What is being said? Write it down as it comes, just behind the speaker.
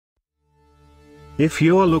If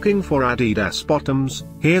you're looking for Adidas bottoms,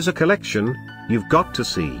 here's a collection you've got to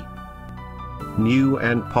see. New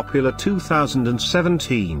and popular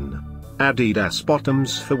 2017 Adidas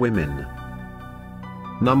bottoms for women.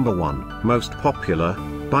 Number 1, most popular,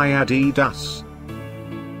 by Adidas.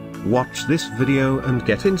 Watch this video and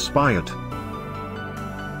get inspired.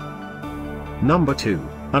 Number 2,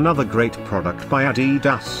 another great product by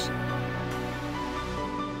Adidas.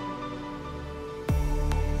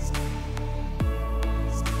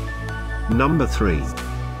 Number 3.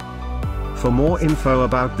 For more info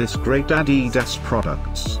about this great Adidas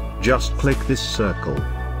products, just click this circle.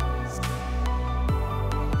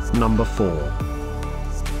 Number 4.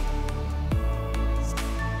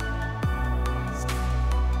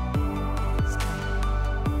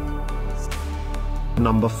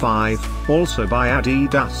 Number 5, also by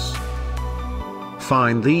Adidas.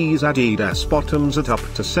 Find these Adidas bottoms at up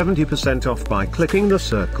to 70% off by clicking the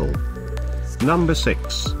circle. Number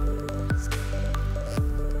 6.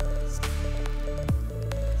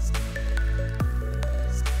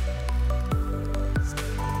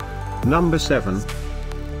 Number 7.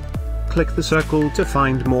 Click the circle to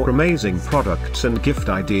find more amazing products and gift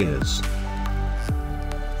ideas.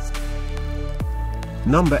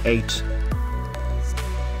 Number 8.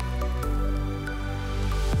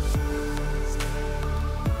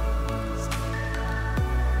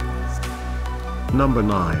 Number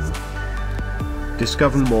 9.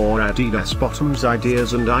 Discover more Adidas bottoms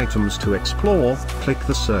ideas and items to explore, click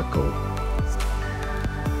the circle.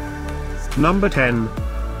 Number 10.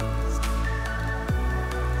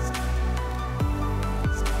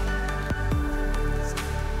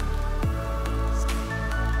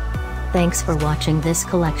 Thanks for watching this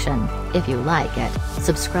collection. If you like it,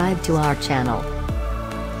 subscribe to our channel.